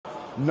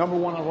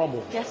#1 on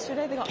Rumble.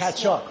 Yesterday they got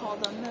Catch SWAT up.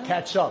 called on them.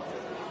 Catch up.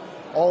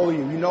 All of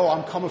you. You know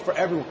I'm coming for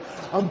everyone.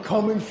 I'm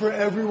coming for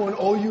everyone.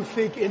 All you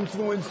fake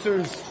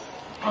influencers.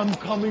 I'm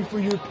coming for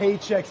your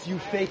paychecks. You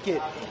fake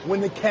it.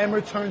 When the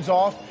camera turns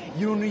off,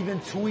 you don't even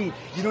tweet.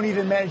 You don't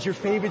even manage. Your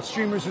favorite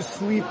streamers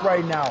asleep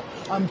right now.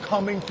 I'm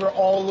coming for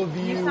all of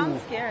you. You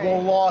sound scary.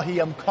 Wallahi,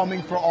 I'm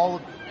coming for all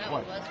of...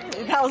 What?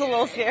 That was a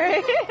little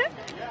scary.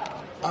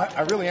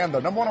 I really am,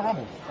 though. #1 on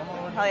Rumble.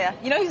 Hell yeah.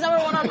 You know he's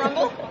 #1 on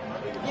Rumble?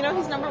 You know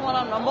he's #1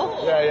 on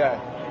Rumble? Yeah.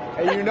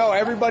 And you know,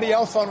 everybody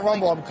else on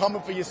Rumble, I'm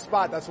coming for your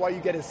spot. That's why you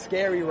get it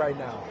scary right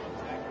now.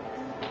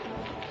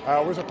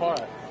 Where's the car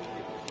at?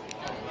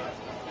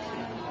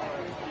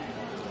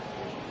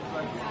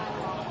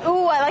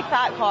 Ooh, I like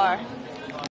that car.